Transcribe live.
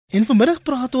En vanmiddag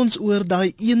praat ons oor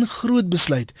daai een groot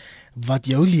besluit wat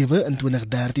jou lewe in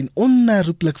 2013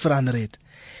 onherroepelik verander het.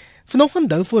 Vanoggend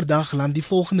dou voor dag land die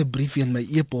volgende briefie in my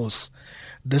e-pos.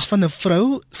 Dis van 'n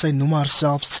vrou, sy noem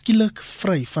haarself skielik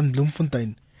Vry van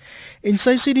Bloemfontein. En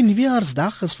sy sê die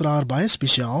nuwejaarsdag is vir haar baie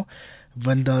spesiaal,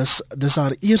 want dis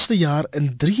haar eerste jaar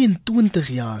in 23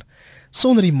 jaar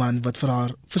sonder die man wat vir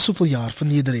haar vir soveel jaar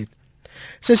verneder het.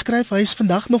 Sy skryf, hy is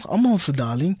vandag nog almal se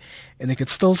darling en ek het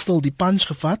stil die punch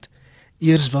gevat.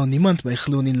 Eers wou niemand my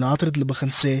glo en later het hulle begin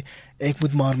sê ek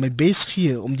moet maar my bes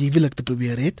gee om die huwelik te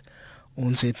probeer het.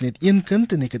 Ons het net een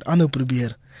kind en ek het aanhou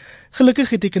probeer. Gelukkig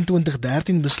het ek in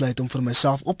 2013 besluit om vir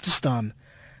myself op te staan.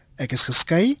 Ek is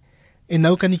geskei en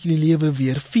nou kan ek in die lewe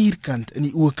weer vierkant in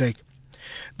die oë kyk.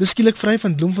 Dis skielik Vry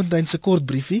van Bloemfontein se kort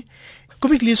briefie.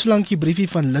 Kom ek lees solank die briefie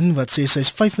van Lynn wat sê sy is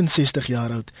 65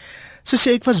 jaar oud. Sy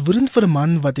sê ek was woedend vir 'n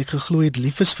man wat ek geglo het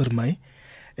lief is vir my.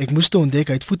 Ek moes toe ontdek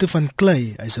hy het voete van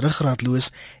klei, hy's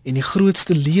ruggraatloos en die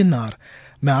grootste leienaar.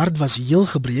 My hart was heel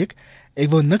gebreek. Ek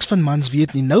wou niks van mans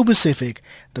weet nie. Nou besef ek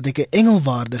dat ek 'n engel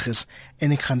waardig is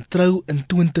en ek gaan trou in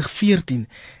 2014.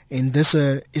 En dis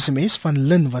 'n SMS van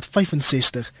Lynn wat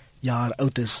 65 jaar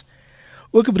oud is.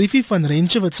 Ook 'n briefie van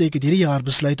Rentje wat sê ek het hierdie jaar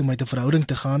besluit om uit 'n verhouding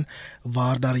te gaan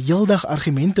waar daar heeldag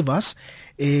argumente was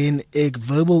en ek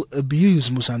verbal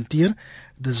abuse moes hanteer.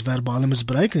 Dis verbale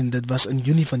misbruik en dit was in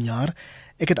Junie vanjaar.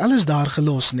 Ek het alles daar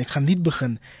gelos en ek gaan nuut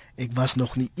begin. Ek was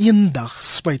nog nie een dag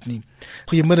spyt nie.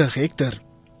 Goeiemiddag Hector.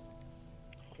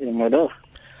 Goeiemiddag.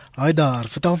 Hi daar,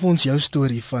 vertel vir ons jou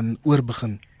storie van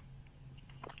oorbegin.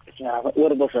 Ja,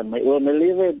 oorbegin. My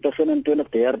lewe het begin in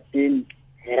 2013.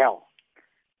 Hel.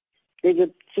 Ek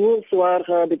het so swaar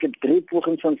gehad, ek het 3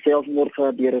 pogings van selfmoord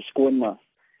gehad deur 'n skoonma.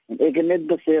 En ek het net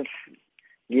besef,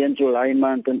 in July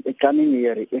maand, en ek kan nie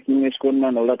meer, ek moet my skoonma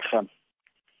nou laat gaan.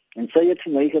 En sy het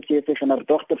vir my gesê, sy gaan haar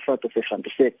dogter vat of sy gaan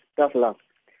sê, "Taf laat.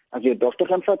 As jy dogter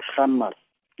gaan vat, gaan maar.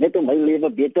 Net om my lewe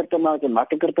beter te maak en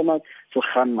makliker te maak, so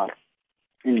gaan maar."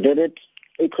 En dit het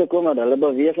uitgekom dat hulle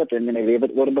beweeg het en my lewe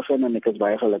het oorbegin en ek is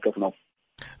baie gelukkig nog.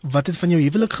 Wat het van jou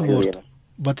huwelik geword?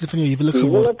 Wat het van jou huwelik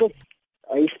geword?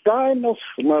 Hy staan nog,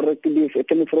 maar ek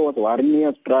kan nie vrou wat waar nie,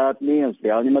 ons praat nie, ons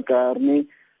bel nie mekaar nie.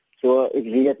 So ek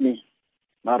weet nie.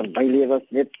 Maar my lewe is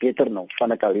net beter nog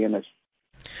van ek alleen is.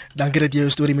 Dankie dat jy jou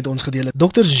storie met ons gedeel het.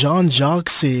 Dr.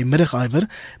 Jean-Jacques sê, middag Iver,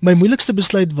 my moeilikste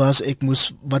besluit was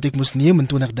wat ek moes neem in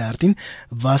 2013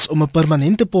 was om 'n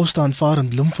permanente pos te aanvaar in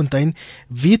Bloemfontein,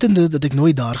 wetende dat ek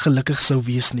nooit daar gelukkig sou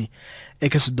wees nie.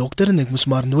 Ek is 'n dokter en ek moes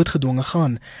maar noodgedwonge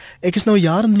gaan. Ek is nou 'n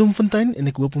jaar in Bloemfontein en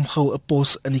ek hoop om gou 'n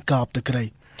pos in die Kaap te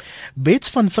kry. Bets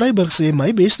van Vryburg sê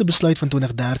my beste besluit van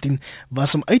 2013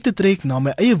 was om uit te trek na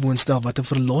my eie woonstel wat 'n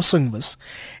verlossing was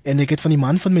en ek het van die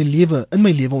man van my lewe in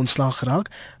my lewe ontslaag geraak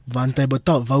want hy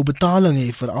wou betaling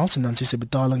hê vir alles en dan sê sy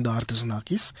betaling daar tussen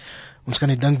hakies. Ons kan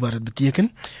net dink wat dit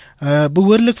beteken.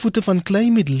 Behoorlik voete van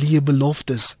klei met leë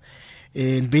beloftes.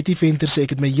 En Betty Venter sê ek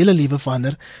het my hele lewe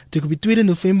verander toe ek op die 2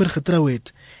 November getrou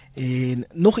het. En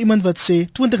nog iemand wat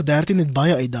sê 2013 het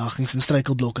baie uitdagings en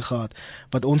struikelblokke gehad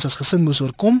wat ons as gesin moes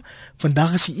oorkom.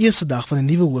 Vandag is die eerste dag van 'n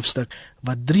nuwe hoofstuk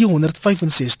wat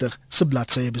 365 se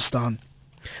bladsye bestaan.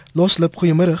 Loslip,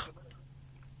 goeiemôre.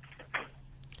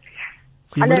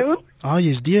 Hallo.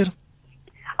 Jy's deur.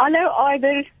 Hallo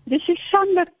Iver, dis is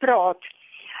Sander praat.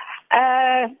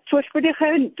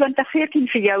 Voorspoedige 2014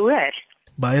 vir jou hoor.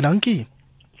 Baie dankie.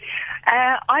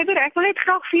 Iver, ek wil net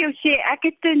graag vir jou sê, ek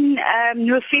het in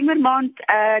November maand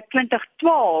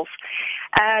 2012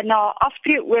 na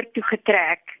aftreeoor toe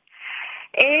getrek.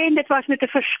 En dit was met 'n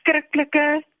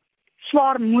verskriklike,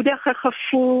 swaarmoedige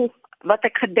gevoel wat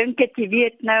ek gedink het, jy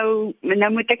weet, nou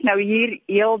moet ek nou hier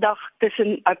heeldag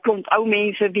tussen 'n klomp ou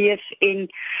mense wees en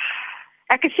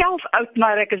ek is self oud,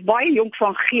 maar ek is baie jonk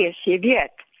van gees, jy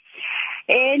weet.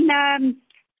 En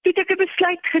toe het ek 'n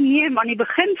besluit geneem aan die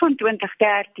begin van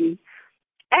 2013.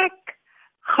 Ek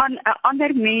gaan 'n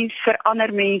ander mens vir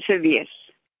ander mense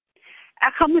wees.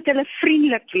 Ek gaan met hulle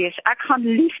vriendelik wees. Ek gaan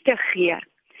liefde gee.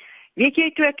 Weet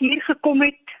jy, toe ek hier gekom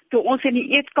het, toe ons in die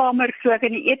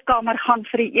eetkamer gaan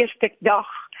vir die eerste dag.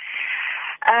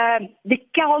 Die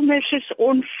kelners is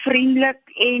onvriendelik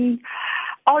en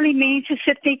al die mense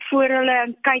sit net voor hulle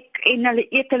en kyk en hulle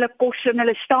eet hulle kos en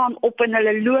hulle staan op en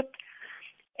hulle loop.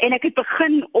 En ek het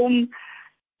begin om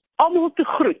almal te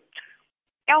groet.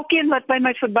 Elkeen wat by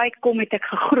my verbykom het ek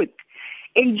gegroet.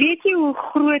 En weet jy hoe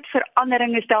groot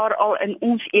verandering is daar al in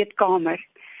ons eetkamer?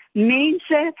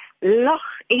 Mense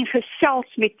lag en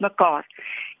gesels met mekaar.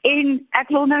 En ek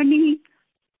wil nou nie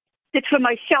dit vir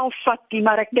myself vat nie,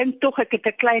 maar ek dink tog ek het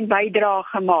 'n klein bydrae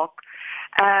gemaak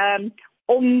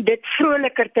om dit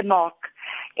vroliker te maak.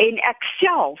 En ek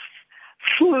self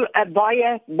voel 'n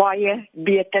baie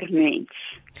beter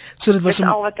mens. So dit was Dis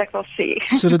al wat ek wil sê.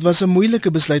 So dit was 'n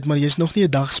moeilike besluit, maar jy's nog nie 'n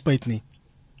dag spyt nie.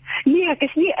 Nee, ek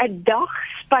is nie 'n dag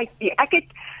spyt nie. Ek het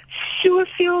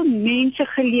soveel mense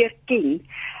geleer ken.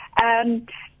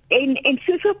 En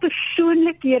soveel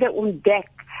persoonlikhede ontdek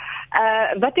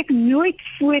wat ek nooit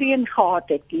voorheen gehad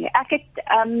het nie. Ek het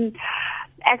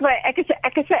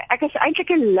ek is eintlik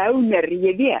 'n loner,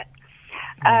 jy weet.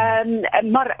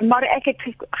 Maar ek het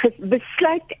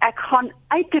besluit ek gaan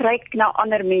uitreik na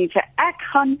ander mense. Ek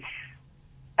gaan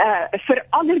vir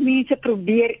ander mense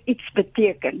probeer iets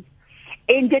beteken.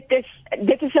 En dit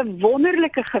is 'n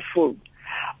wonderlike gevoel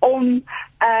om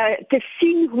te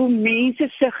sien hoe mense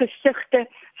se gesigte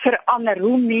verander,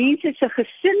 hoe mense se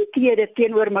gesindhede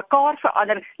teenoor mekaar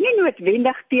verander, nie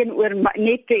noodwendig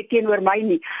net teenoor my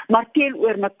nie, maar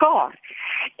teenoor mekaar.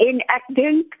 En ek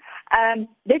dink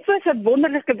dit was 'n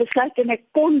wonderlike besluit en ek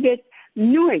kon dit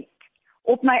nooit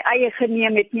op my eie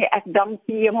geneem het nie. Ek dank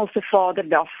die Hemelse Vader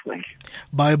daarvoor.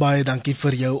 Baie dankie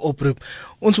vir jou oproep.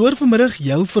 Ons hoor vanmiddag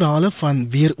jou verhale van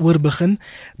weer oorbegin,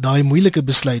 daai moeilike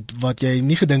besluit wat jy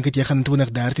nie gedink het jy gaan in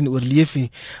 2013 oorleef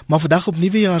nie, maar vandag op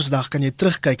Nuwejaarsdag kan jy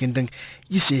terugkyk en dink,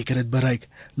 jy seker het bereik.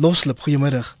 Loslip,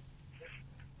 goeiemiddag.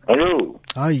 Hallo.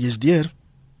 Hi, jy's deur.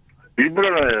 Ik ben,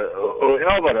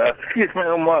 ja, maar excuse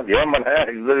me, man. Ja, man,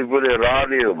 ik wil voor de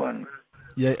radio, man.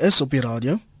 Jy is op die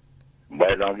radio.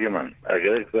 Baie dankie, man.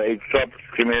 Ik stop,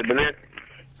 geef me beleid.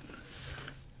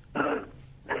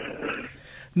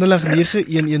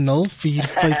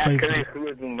 0891104553. Ek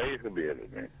groot met my gebeur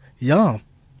het, nee. Ja,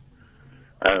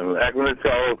 Ek wil net sê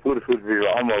goed vir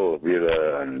almal weer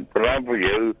 'n program vir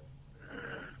jou.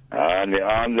 En die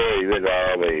ander, jy weet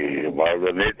daar by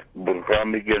maar net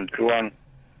program begin toe aan.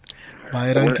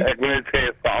 baie dankie. Ek wil net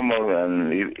sê vir almal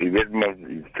en jy weet maar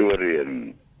die storie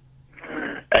en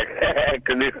ek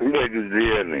kan nie glo ek is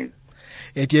hier nie.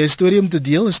 Het jy 'n storie om te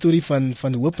deel, 'n storie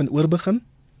van hoop en oorbegin?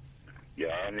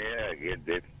 Ja, nee, ek het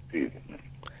dit.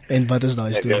 En wat is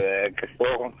daai storie? Ek is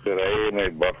volgens gery in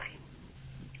my bak.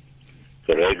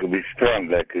 Gery op die strand,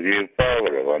 lekker hier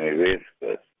power, want jy weet.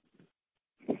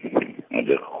 En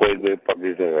de gooi bij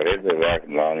pakje sigaretten weg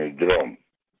naar die droom.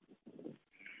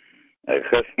 Ik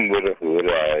gistermiddag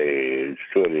hoorde hij een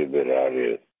story bij de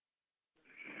radio.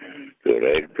 Toen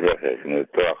rijd ik terug, ik nu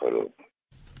teruggeroep.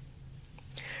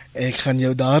 Ek gaan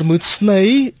jou daar moet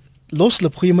sny.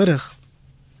 Loslip, goeiemiddag.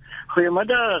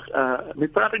 Goeiemiddag, wie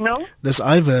praat ek nou? Dis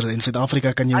Iwer in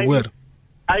Suid-Afrika, kan jy hoor?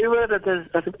 Iwer, dat is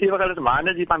ewig al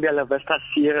maanden die van Bella Vista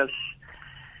series.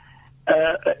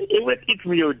 Ek wil iets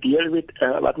met jou deel met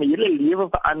wat my hele lewe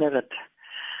verander het.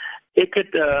 Ek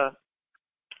het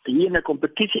hier in 'n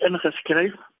kompetisie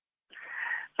ingeskryf.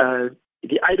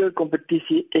 Die idol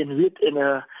kompetisie en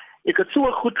ek het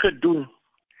so goed gedoen.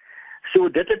 So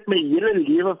dit het my hele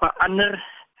lewe verander.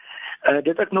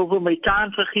 Dit het nou vir my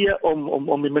kans gegee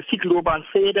om die musiekloopbaan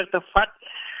verder te vat.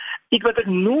 Iets wat ek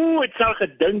nooit sou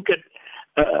gedink het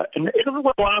en ek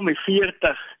was al my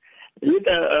 40. Weet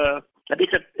dat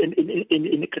ek het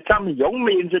in ek het saam met jong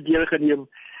mense deelgeneem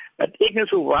dat ek nou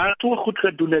so goed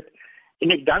gedoen het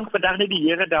en ek dank vandag net die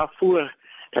Here daarvoor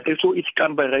dat ek so iets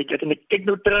kan bereik het en ek kyk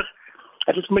nou terug.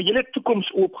 Het is my hele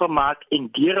toekoms oopgemaak en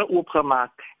deure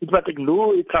oopgemaak. Iets wat ek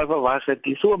nooit sou verwag het.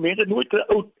 Die so mense nooit te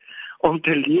oud om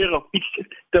te leer of iets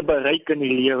te bereik in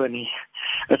die lewe nie.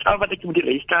 Dit is al wat ek met die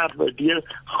luisteraars wil deel.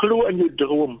 Glo in jou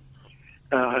droom.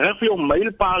 Rig jou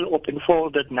mylpaal op en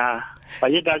volg dit na.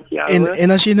 Baie dankie.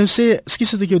 En as jy nou sê,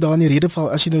 ekskuus dat ek jou daar in die rede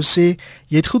val, as jy nou sê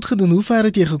jy het goed gedoen, hoe ver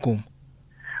het jy gekom?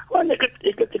 Want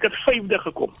ek het 5de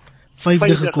gekom.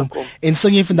 5de gekom. En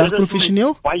sing jy vandag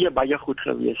professioneel? Baie goed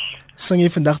gewees. Sing jy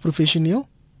vandag professioneel?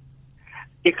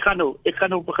 Ek gaan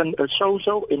nou begin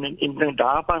so en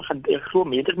daarvan gaan ek glo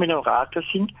mense my nou raak te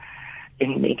sien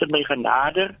en mense my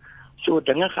genader. So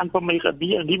dinge gaan vir my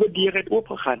gebeur en liewe deur het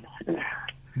oopgegaan.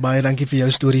 Baie dankie vir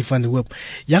jou storie van hoop.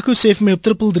 Jaco sê vir my op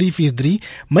 3343,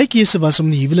 my keuse was om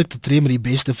in die huwelik te tree met die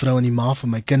beste vrou en die ma van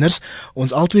my kinders.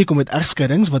 Ons albei kom uit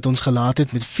egskeidings wat ons gelaat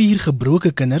het met 4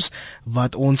 gebroke kinders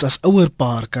wat ons as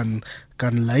ouerpaar kan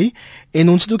lei en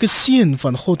ons het ook 'n seun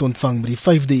van God ontvang met die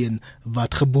 5de een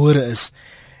wat gebore is.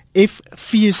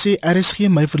 FVC RSG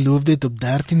my verloofde het op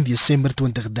 13 Desember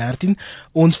 2013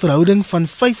 ons verhouding van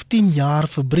 15 jaar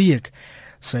verbreek.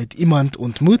 Sy het iemand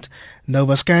ontmoet. Nou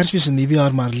was Kersfees en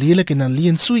Nuwejaar maar lelik en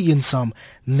alleen so eensaam,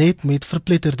 net met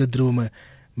verpletterde drome,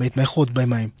 met my God by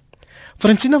my.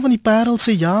 Francina van die Parel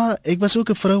sê ja, ek was ook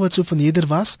 'n vrou wat so verneder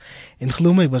was en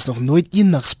glo my, ek was nog nooit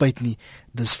eendag spyt nie.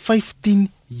 Dis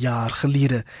 15 jaar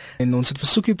gelede. En ons het vir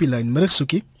Soekie op die lyn. Middag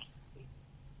Soekie.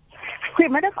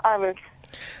 Goeiemiddag Iwer.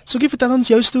 Soekie, vertel ons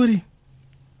jou storie.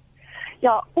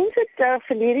 Ja, ons het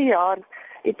verlede jaar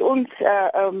het ons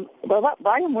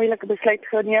baie moeilike besluit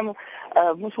geneem.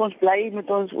 Moes ons bly met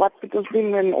ons wat met ons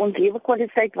doen en ons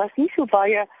lewekwaliteit was nie so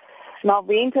baie na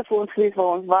wense vir ons gewees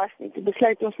waar ons was nie. Toe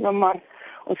besluit ons nou maar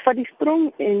ons vat die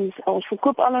sprong en ons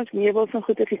verkoop al ons meubels en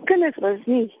goed. Die kinders was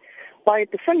nie baie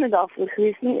te vind daarvoor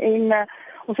gewees nie en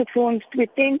ons het vir ons 2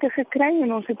 tente gekry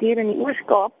en ons het hier in die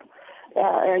Oos-Kaap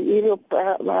hier op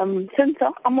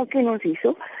Sinta, almal ken ons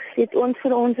hierso, het ons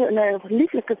vir ons in 'n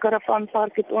lieflike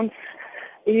karavanpark het ons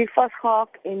hier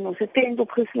vasgehaak en ons het tent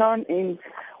opgeslaan en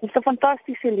ons het 'n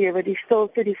fantastiese lewe, die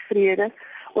stilte, die vrede.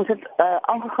 Ons het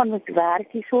aangegaan met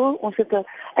werk hierso. Ons het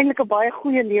eintlik 'n baie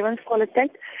goeie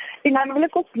lewenskwaliteit. En dan wil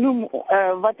ek ook noem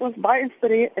wat ons baie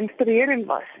inspirerend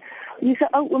was. Hier's 'n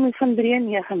ou oomie van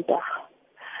 93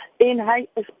 en hy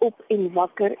is op en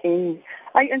wakker en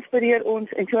hy inspireer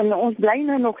ons en so ons bly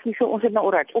nou nog hier so, ons het nou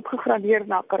alreeds opgegradeer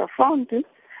na 'n karavaan toe.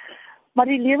 Maar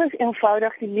die lewe is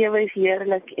eenvoudig, die lewe is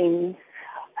heerlik en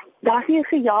daar's nie 'n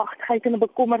gejaagdheid en 'n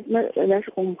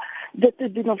bekommernis om dit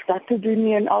te doen of dat te doen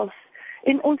nie en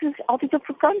ons is altyd op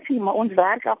vakansie, maar ons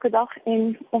werk elke dag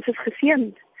en ons is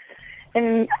geseënd.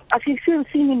 En as jy so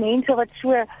sien die mense wat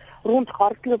so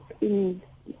rondhardloop en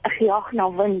gejaag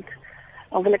na wind,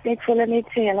 dan wil ek net vir hulle net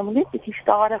sê, hulle moet net bietjie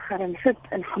stadiger en sit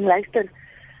en gaan luister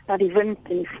na die wind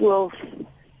en die voëls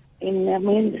en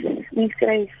mens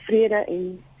kry vrede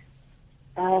en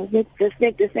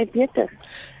dis net beter.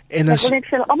 En Ek wil net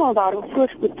vir almal daarop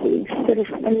voorspoed wens.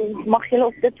 En mag julle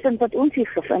op dit vind wat ons hier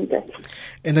gevind het.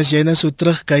 En as jy nou so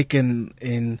terugkyk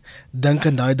en dink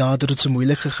aan daai dae toe dit so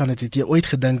moeilik gegaan het jy ooit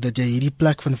gedink dat jy hierdie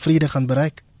plek van vrede gaan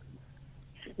bereik?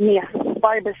 Nee,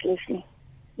 baie beslis nie.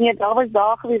 Nee, daar was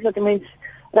dae gewees dat 'n mens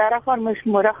regtig van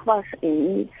mismoorig was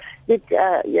en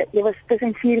jy was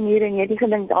tussen 4 mure en jy het nie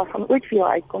gedink daar gaan ooit vir jou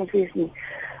uitkoms wees nie.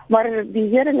 Maar die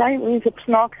Here lei ons op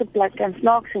snaakse plekke en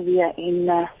snaakse weë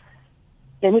en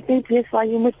jy moet net weet waar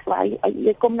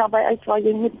jy kom naby uit waar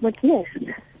jy moet wees.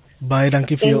 Baie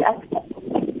dankie vir jou.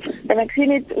 En ek sien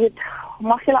net,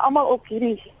 mag julle almal ook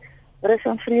hierdie rus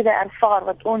en vrede ervaar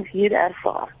wat ons hier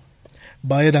ervaar.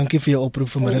 Baie dankie vir jou oproep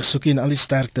vanmiddag, Soekie en al die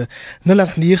sterkte.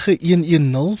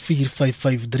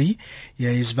 0891104553.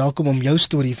 Jy is welkom om jou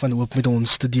storie van hoop met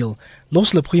ons te deel.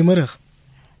 Loslip, goeiemôre.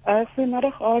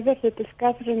 Goeiemôre, Albert. Dit is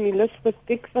Catherine Elizabeth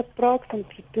Dix wat praat van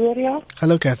Pretoria.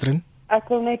 Hallo Catherine. Ek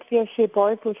wil net vir jou sê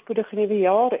baie voorspoedige nuwe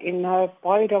jaar en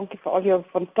baie dankie vir al jou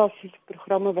fantastiese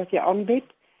programme wat jy aanbied.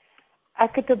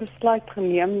 Ek het 'n besluit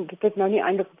geneem, dit het nou nie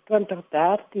eintlik op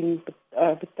 2013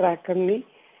 betrekking nie.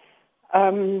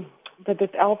 Dat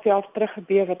dit 11 jaar terug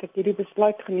gebeur wat ek hierdie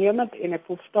besluit geneem het en ek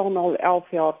staan al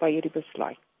 11 jaar by hierdie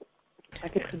besluit.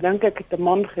 Ek het gedink ek het 'n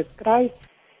man gekry,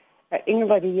 'n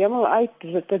engel uit die hemel uit,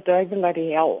 dit 'n duiwel uit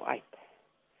die hel uit.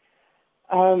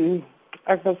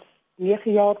 Ek was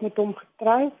 9 jaar met hom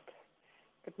getroud.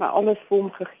 Ek het my alles vir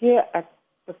hom gegee. Ek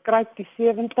bekruip die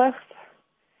 70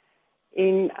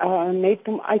 en net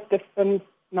om uit te vind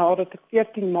nadat ek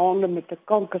 14 maande met 'n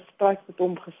kankerstryd met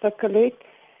hom gesukkel het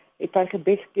hy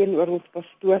gebed teenoor ons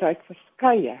pastoor uit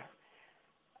verskeie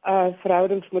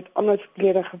verhoudings met ander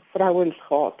kleurige vrouens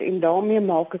gehad en daarmee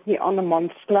maak ek nie ander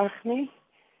mans sleg nie.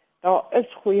 Daar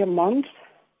is goeie mans.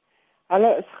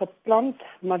 Hulle is geplant,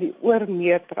 maar die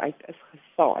oormeerderheid is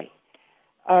gesaai.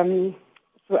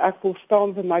 So ek wil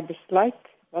staan vir my besluit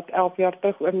wat 11 jaar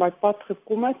terug oor my pad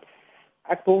gekom het.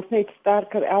 Ek word net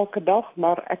sterker elke dag,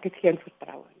 maar ek het geen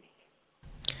vertroue nie.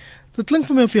 Dit klink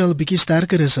vir my of jy al 'n bietjie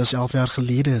sterker is as 11 jaar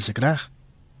gelede, is ek reg?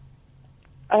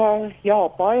 Ja,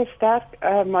 baie sterk,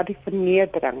 maar die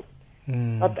vernedering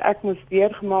wat ek moes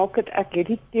deurgemaak het, ek het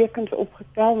die tekens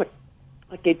opgetel.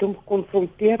 Ek het hom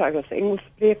gekonfronteer. Hy was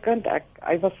Engelssprekend.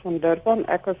 Hy was van Durban,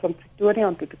 ek was van Pretoria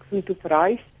en toe ek soontoe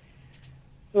verhuis.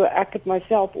 So ek het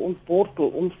myself ontwortel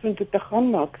om soontoe te gaan,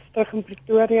 maar ek is terug in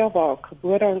Pretoria waar ek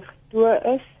gebore en getoe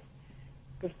is.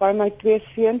 Ek is by my 2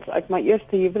 seuns uit my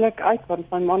eerste huwelik uit,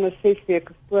 want my man is 6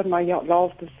 weke voor my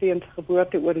laaste seun se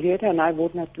geboorte oorlede en hy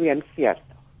word nou 42.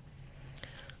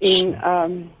 En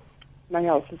nou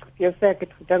ja, soos ek jou sê, ek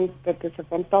het gedink dit is 'n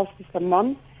fantastiese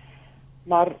man,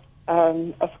 maar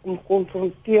as ek hom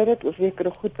konfronteer het, oor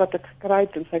sekere goed wat ek gekry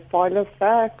het in sy file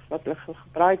facts, wat hulle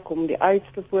gebruik om die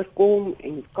AIDS te voorkom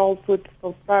en kalfvoet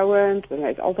van vrouens, en hy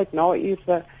het altyd na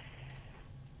ure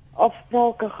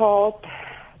afsprake gehad.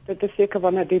 Dit is seker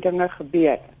wanneer die dinge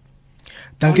gebeur.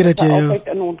 Dankie dat jy altyd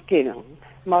in ontkenning.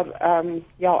 Maar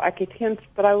ja, ek het geen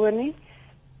vertroue nie.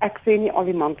 Ek sê nie al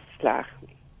die mans sleg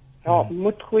nie. Ja,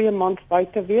 moet goeie mans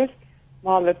buite wees,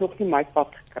 maar hulle het nog nie my pad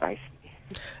gekry nie.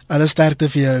 Alle sterkte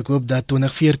vir jou. Ek hoop dat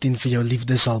 2014 vir jou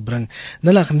liefde sal bring.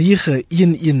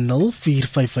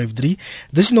 0891104553.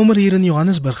 Dis die nommer hier in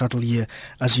Johannesburg ateljee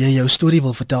as jy jou storie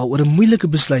wil vertel oor 'n moeilike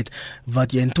besluit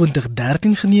wat jy in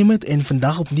 2013 geneem het en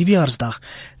vandag op Nuwejaarsdag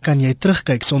kan jy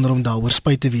terugkyk sonder om daaroor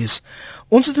spyt te wees.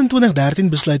 Ons het in 2013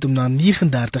 besluit om na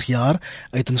 39 jaar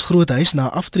uit ons groot huis na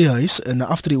 'n aftreehuis in 'n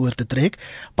aftreeoord te trek.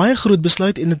 Baie groot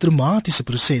besluit en 'n traumatiese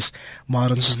proses, maar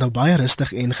ons is nou baie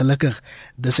rustig en gelukkig.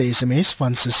 Dis 'n SMS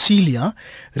van Cecilia.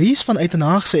 Ries van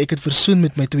Uitenhaag sê ek het versoen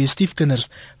met my 2 stiefkinders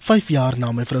 5 jaar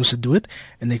na my vrou se dood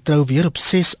en ek trou weer op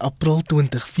 6 April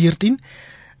 2014.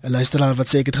 'n Luisteraar wat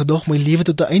sê ek het gedog my lewe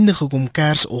tot 'n einde gekom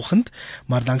Kersoggend,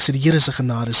 maar danksy die Here se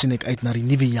genade sien ek uit na die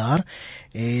nuwe jaar.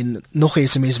 En nog 'n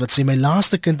SMS wat sê my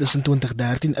laaste kind is in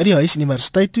 2013 uit die huis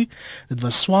universiteit toe. Dit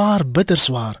was swaar, bitter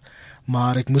swaar,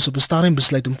 maar ek moes op 'n stadium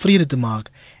besluit om vrede te maak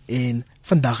en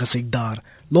vandag is ek daar.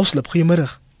 Loslip,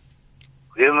 goeiemôre.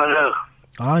 Goeiemôre.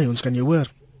 Haai, ons kan jou hoor.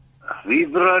 Wie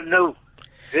praat nou?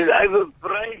 Dis Iver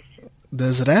Prys.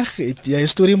 Dis reg, het jy 'n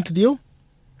storie om te deel?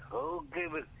 Okay,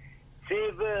 maar sê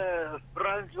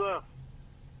François.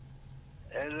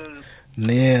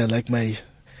 Nee, lyk my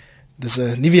dis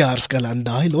 'n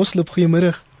nuwejaarskalender. Haai, Loslip,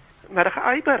 goeiemôre. Middag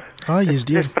Iver. Haai, jy's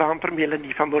deur. Dis Bram Vermeulen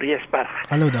hier van Moreesburg.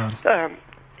 Hallo daar.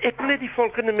 Ek wil net die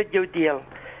volgende met jou deel.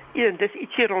 Een, dis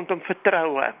ietsie rondom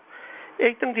vertroue.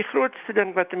 Ek dink die grootste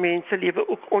ding wat 'n mens se lewe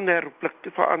ook onherroepelik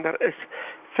te verander is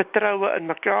vertroue in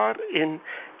mekaar en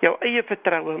jou eie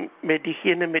vertroue met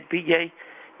diegene met wie jy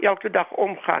elke dag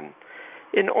omgaan.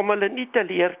 En om hulle nie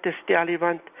teleur te stel nie,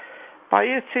 want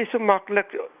baie sê so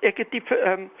maklik ek het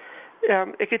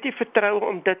nie vertroue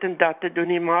om dit en dat te doen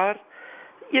nie, maar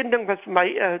een ding wat vir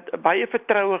my baie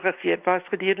vertroue gegee het was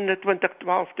gedurende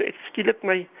 2012 toe ek skielik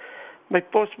my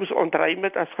pos moes ontruim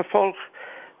het as gevolg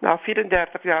na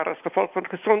 34 jaar as gevolg van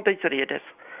gesondheidsredes.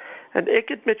 En ek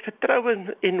het met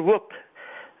vertroue en hoop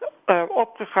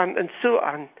opgegaan en so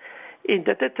aan. En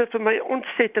dit het vir my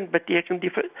ontsettend beteken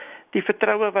die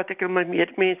vertroue wat ek in my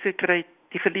medmense kry,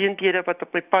 die geleenthede wat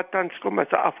op my pad tans kom as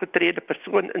 'n afgetrede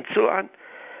persoon en so aan.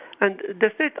 En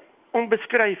dit is net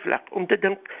onbeskryflik om te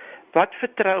dink wat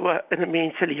vertroue in 'n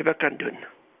mens se lewe kan doen.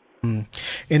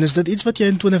 En is dit iets wat jy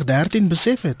in 2013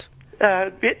 besef het?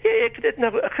 Weet jy, ek het dit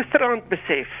nou gisteraand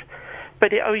besef by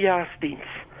die oujaarsdiens.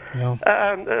 Ja.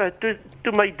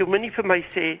 Toe my dominee vir my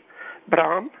sê,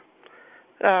 Bram,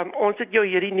 ons het jou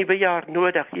hierdie nuwe jaar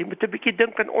nodig. Jy moet 'n bietjie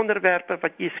dink aan onderwerpe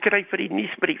wat jy skryf vir die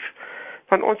nuusbrief.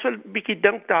 Want ons wil 'n bietjie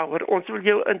dink daaroor. Ons wil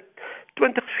jou in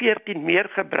 2014 meer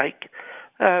gebruik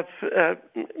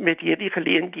met hierdie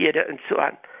geleenthede en so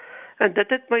aan. En dit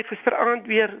het my gisteraand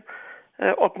weer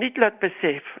opnuut laat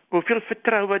besef hoeveel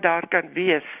vertroue daar kan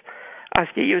wees as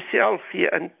jy jouself gee.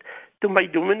 En toe my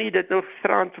dominee dit nou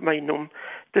gisteraand vir my noem,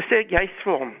 toe sê ek juist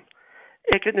vir hom,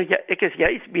 ek is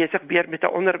juist besig weer met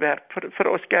 'n onderwerp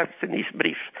vir ons kerk se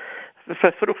nuusbrief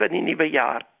vir vroeg in die nuwe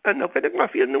jaar. En nou kan ek maar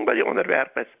veel noem wat die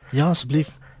onderwerp is. Ja, asseblief.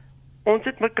 Ons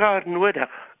het mekaar nodig,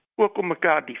 ook om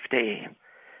mekaar lief te hê.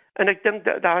 En ek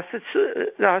dink daar is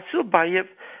so baie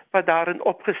wat daarin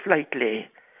opgesluit lê.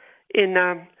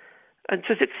 En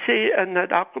soos ek sê, en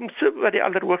daar kom so wat die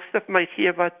Allerhoogste vir my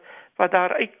gee wat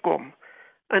daar uitkom.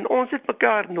 En ons het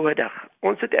mekaar nodig.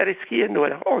 Ons het RSG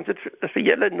nodig. Ons het vir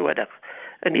julle nodig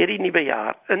in hierdie nuwe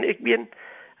jaar. En ek meen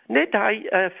net daai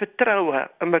vertroue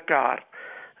in mekaar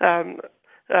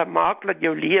maak dat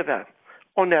jou lewe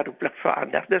onherroepelik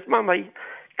verander. Dis maar my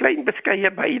klein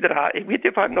beskeie bydrae. Ek weet nie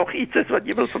of daar nog iets is wat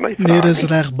jy wil vir my vra. Nee, dis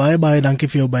reg. Baie dankie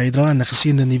vir jou bydrae en 'n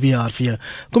geseënde nuwe jaar vir jou.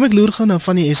 Kom ek loer gou nou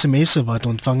van die SMS'e wat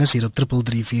ontvang is hier op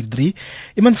 3343.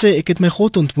 Iemand sê ek het my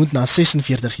God ontmoet na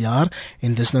 46 jaar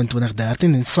en dis nou in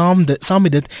 2013 en saam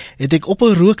met dit het ek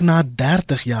ophou rook na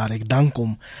 30 jaar. Ek dank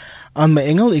hom. Aan my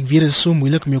engel, ek weet dit is so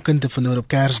moeilik om jou kind te verloor op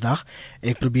Kersdag.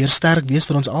 Ek probeer sterk wees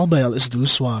vir ons albei, al is dit hoe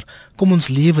swaar. Kom ons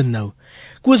lewe nou.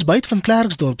 Koos Byt van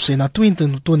Klerksdorp sê na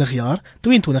 22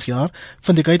 jaar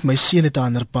vind ek uit my seun het 'n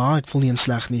ander pa. Ek voel nie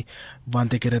sleg nie,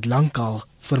 want ek het dit lankal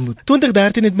vermoed.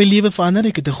 2013 het my lewe verander.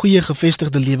 Ek het 'n goeie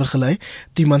gevestigde lewe gelei.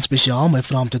 10 maande spesiaal my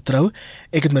vrou om te trou.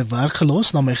 Ek het my werk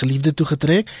gelos, na my geliefde toe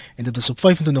getrek en dit was op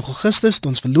 25 Augustus het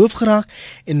ons verloof geraak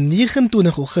en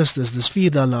 29 Augustus, dis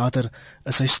 4 dae later,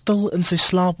 is hy stil in sy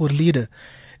slaap oorlede.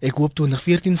 Ek hoop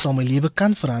 2014 sal my lewe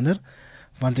kan verander,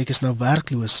 want ek is nou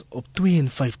werkloos op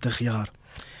 52 jaar.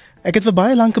 Ek het vir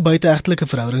baie lank 'n buiteegtelike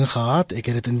verhouding gehad. Ek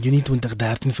het dit in Junie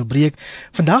 2013 verbreek.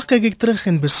 Vandag kyk ek terug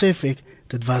en besef ek,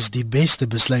 dit was die beste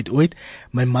besluit ooit.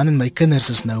 My man en my kinders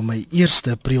is nou my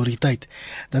eerste prioriteit.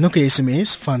 Dan ook 'n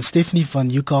SMS van Stephanie van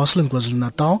Newcastle in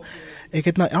KwaZulu-Natal. Ek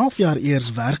het na 11 jaar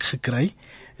eers werk gekry.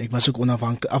 Ek was ook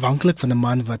afhanklik van 'n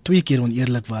man wat 2 keer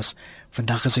oneerlik was.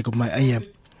 Vandag is ek op my eie.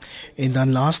 En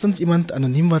dan laastens iemand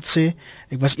anoniem wat sê,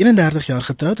 ek was 31 jaar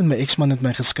getroud en my eksman het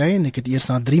my geskei en ek het eers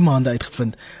na 3 maande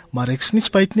uitgevind, maar ek is nie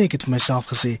spyt nie, ek het vir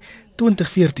myself gesê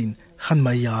 2014 gaan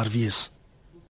my jaar wees.